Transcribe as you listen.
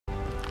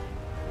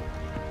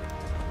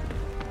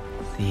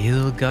The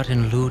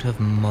ill-gotten loot of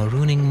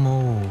Marooning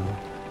Mo.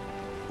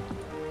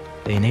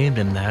 They named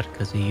him that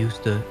because he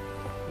used to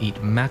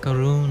eat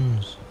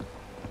macaroons.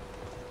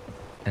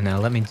 And now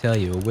let me tell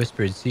you, a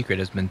whispered secret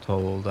has been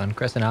told. On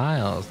Crescent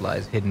Isles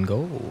lies hidden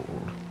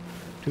gold.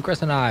 To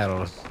Crescent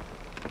Isles.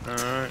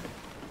 Alright.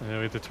 Yeah,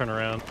 we have to turn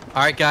around.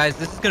 Alright guys,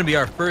 this is going to be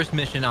our first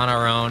mission on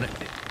our own.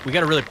 We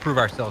got to really prove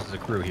ourselves as a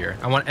crew here.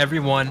 I want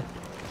everyone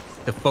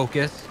to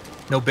focus.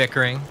 No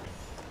bickering.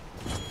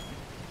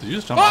 Did you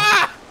just jump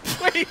off?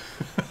 Wait!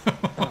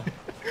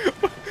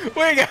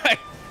 Wait, guys!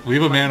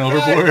 Leave a man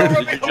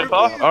overboard. Did you jump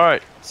off?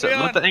 Alright, so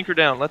let the anchor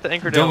down. Let the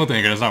anchor down. Don't let the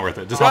anchor, it's not worth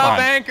it. Just Drop hop on.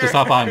 anchor. Just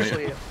hop on.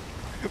 Actually,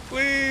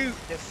 Please!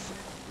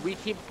 if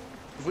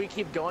we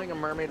keep going, a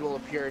mermaid will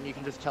appear, and you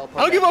can just teleport.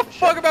 I don't give a back to the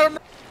fuck ship. about him.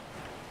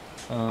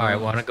 Alright,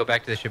 well, I want to go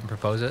back to the ship and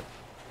propose it.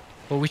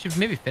 Well, we should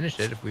maybe finish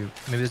it if we.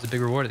 Maybe there's a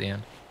big reward at the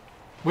end.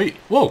 Wait,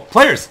 whoa,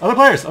 players!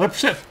 Other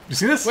ship! You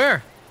see this?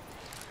 Where?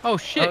 Oh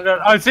shit! Oh, God,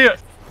 I see it!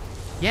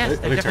 Yes, Are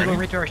they're they definitely turning? going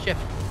right to our ship.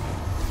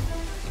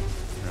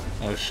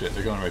 Oh shit,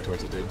 they're going right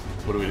towards it, dude.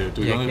 What do we do?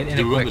 Do we Yeah, go get in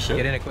do it we go on quick. the ship?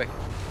 Get in it quick.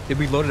 Did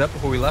we load it up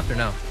before we left or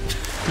no? I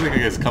think I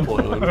guess a couple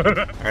of them.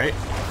 Alright.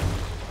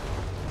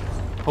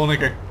 Pull an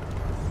anchor.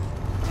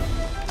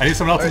 I need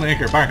someone else on the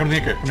anchor. Byron, come to the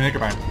anchor. Come to the anchor,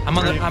 Byron. I'm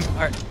on the.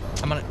 Alright.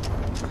 I'm on it.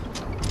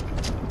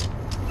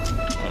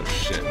 Oh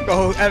shit.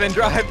 Go, Evan,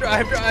 drive.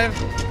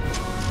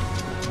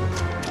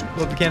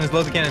 Load the cannons,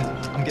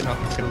 I'm getting off.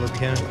 I'm gonna load the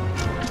cannons.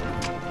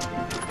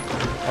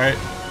 Alright.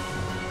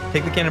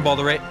 Take the cannonball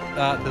to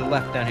the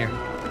left down here.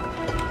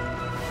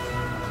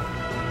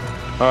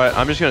 Alright,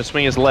 I'm just gonna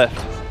swing his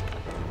left.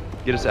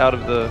 Get us out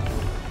of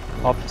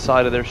off the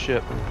side of their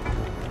ship.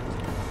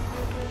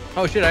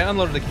 Oh shit, I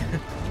unloaded the cannon.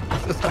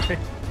 I'm so sorry.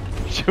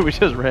 Should we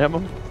just ram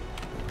them?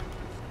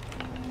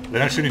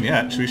 They're not shooting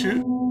yet. Should we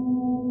shoot?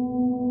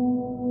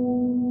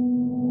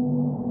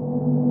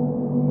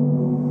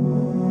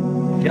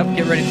 Yep,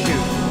 get ready to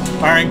shoot.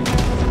 Firing.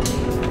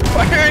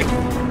 Firing!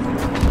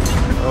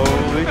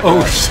 Holy crap.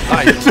 Oh shit.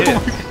 Nice hit.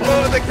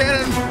 Oh, the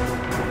cannon!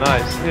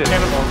 Nice hit.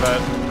 Cannonball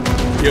bad.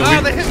 Yeah,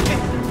 Oh, they hit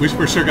me! we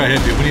for sure got hit,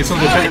 dude. We need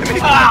someone to take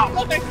it.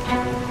 Ow!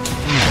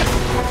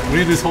 We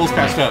need these holes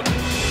patched up.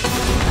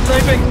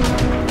 Sniping!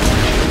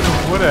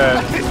 What a...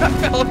 I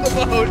fell off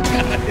the boat,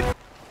 guys.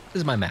 This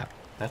is my map.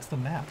 That's the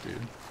map, dude.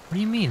 What do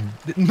you mean?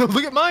 No,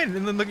 look at mine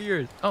and then look at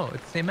yours. Oh,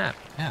 it's the same map.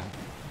 Yeah.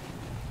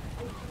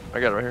 I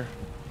got it right here.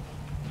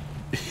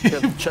 Put it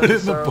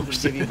in the Will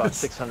give you about bushes.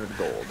 600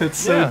 gold. That's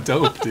so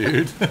dope,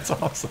 dude. That's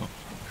awesome.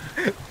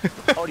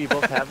 Oh, do you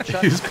both have a He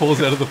chest? just pulls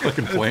out of the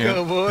fucking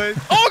plant. boys.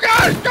 Oh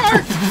god,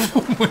 shark!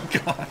 Oh my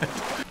god.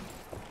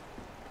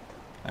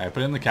 Alright,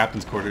 put it in the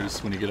captain's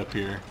quarters when you get up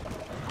here.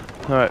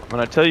 Alright,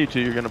 when I tell you to,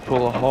 you're gonna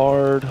pull a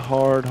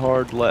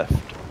hard left.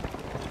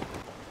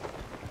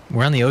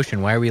 We're on the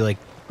ocean. Why are we like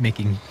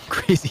making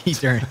crazy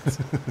turns?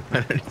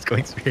 It's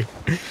going straight.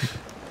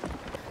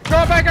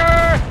 Drop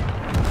anchor!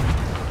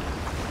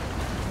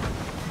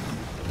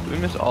 Did we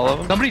miss all of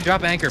them? Somebody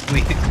drop anchor,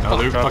 please. Oh,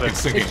 they're Drop fucking it.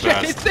 sinking It's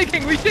fast.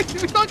 sinking. We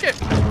sunk it.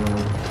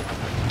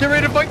 Get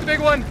ready to fight the big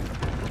one.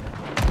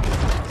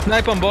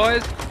 Snipe them,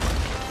 boys.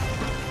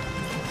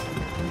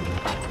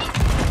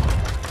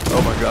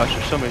 Oh my gosh,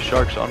 there's so many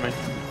sharks on me.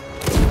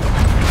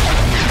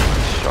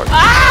 Sharks.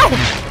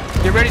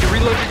 Get ready to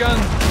reload your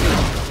guns.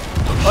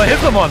 Oh, I hit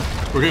someone!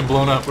 We're getting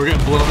blown up. We're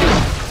getting blown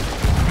up.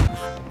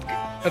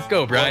 Let's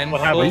go, Brian.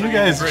 What Will happened? you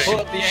guys Pull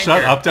up the shut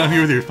anchor. up down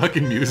here with your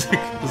fucking music?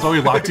 That's why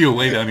we locked you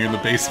away down here in the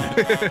basement.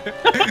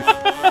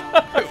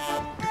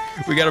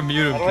 We gotta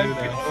mute him How do too.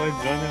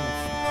 I join in?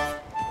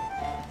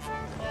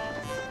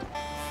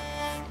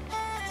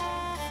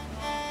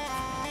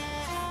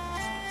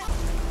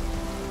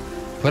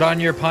 Put on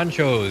your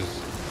ponchos.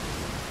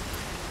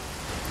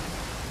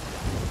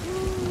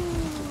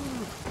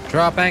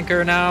 Drop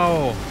anchor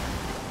now.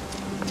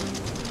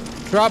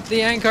 Drop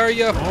the anchor,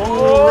 you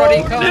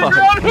ruddy cunt.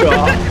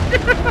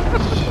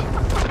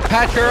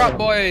 Patch her up,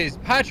 boys.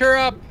 Patch her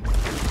up.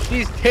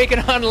 She's taking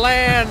on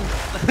land.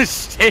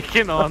 It's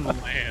taken on the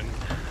land.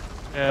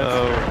 Yeah,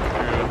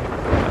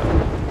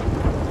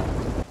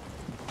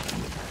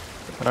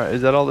 Alright,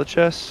 is that all the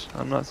chests?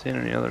 I'm not seeing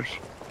any others.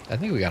 I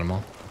think we got them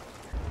all.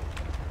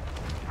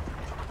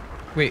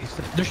 Wait,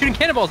 they're shooting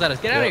cannonballs at us.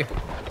 Get out of here.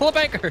 Pull up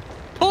anchor.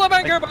 Pull up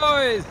anchor,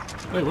 boys.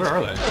 Wait, where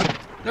are they?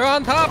 They're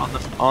on top.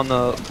 On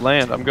the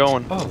land, I'm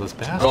going. Oh, those Oh,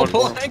 bastards.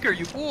 pull anchor,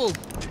 you fools.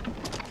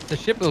 The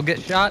ship will get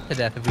shot to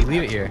death if we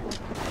leave it here.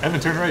 Evan,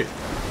 turn right.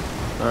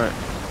 Alright,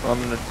 well,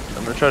 I'm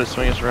gonna try to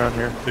swing us around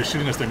here. They're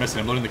shooting us. They're missing.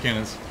 I'm loading the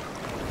cannons.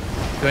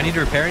 Do I need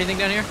to repair anything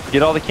down here?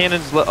 Get all the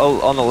cannons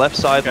on the left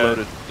side okay.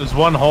 loaded. There's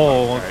one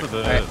hole, one Alright. for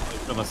the, Alright.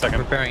 on the I'm second.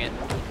 repairing it.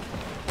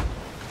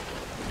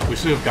 We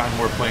should have gotten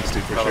more planks,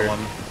 dude, for Another sure.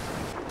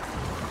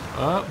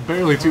 one.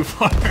 Barely too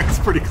far. It's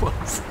pretty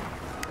close.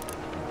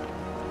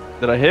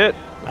 Did I hit?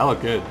 That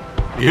looked good.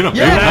 You hit him.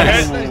 Yeah,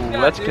 Nice. nice. Ooh, shot,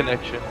 that's dude.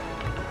 connection.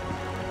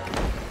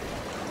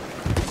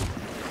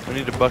 We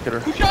need a bucket her.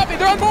 Who shot me?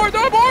 They're on board!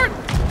 They're on board!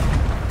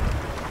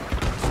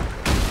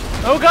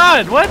 Oh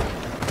god, what?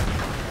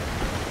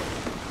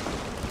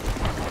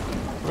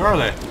 Where are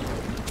they?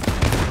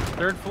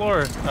 Third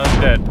floor. I'm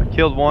dead.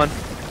 Killed one.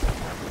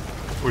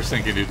 We're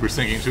sinking, dude. We're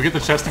sinking. Should we get the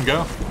chest and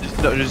go?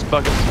 Just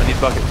buckets. I need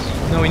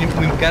buckets. No, we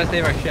gotta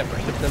save our ship. Our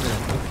ship's over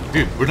there.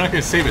 Dude, we're not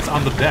gonna save it. It's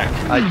on the deck.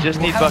 I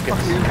just need how the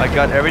buckets. fuck are you- I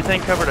got everything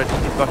covered. I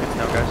just need buckets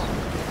now, guys.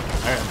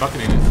 Alright, I'm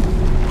bucketing it.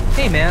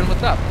 Hey man,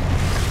 what's up?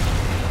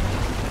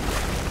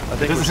 I It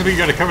think doesn't seem like you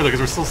gotta cover though, because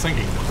we're still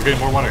sinking. We're getting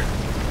more water.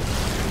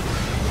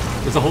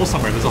 There's a hole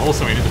somewhere. There's a hole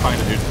somewhere. You need to find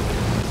it,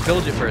 dude.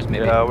 Pillage it first,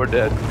 maybe. yeah, we're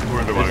dead.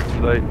 We're underwater. It's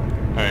too late.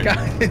 Alright.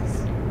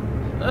 Guys.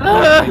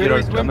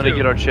 I'm gonna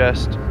get our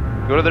chest.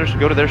 Go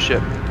to their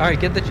ship. All right,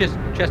 get the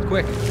chest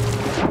quick.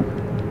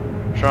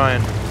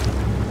 Trying.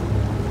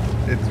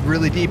 It's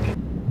really deep.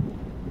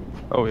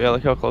 Oh yeah,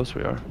 look how close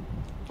we are.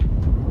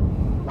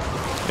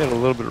 Got a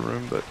little bit of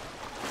room, but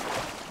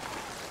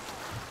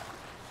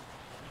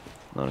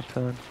not a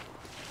ton.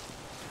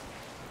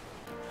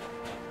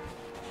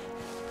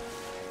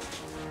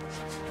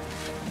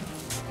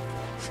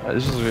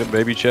 This is a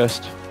baby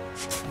chest.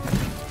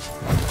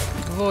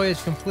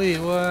 Voyage complete.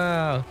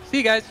 Wow. See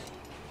you guys.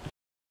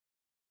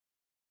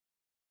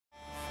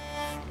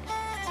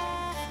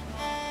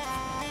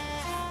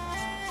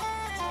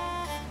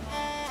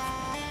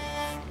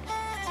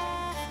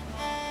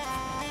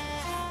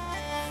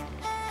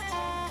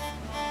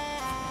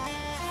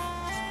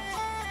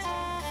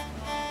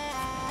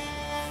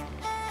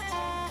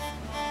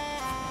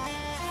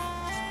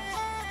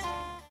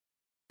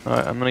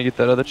 Alright, I'm gonna get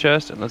that other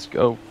chest and let's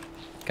go.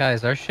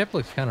 Guys, our ship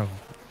looks kind of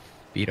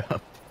beat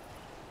up.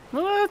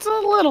 Well, it's a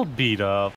little beat up.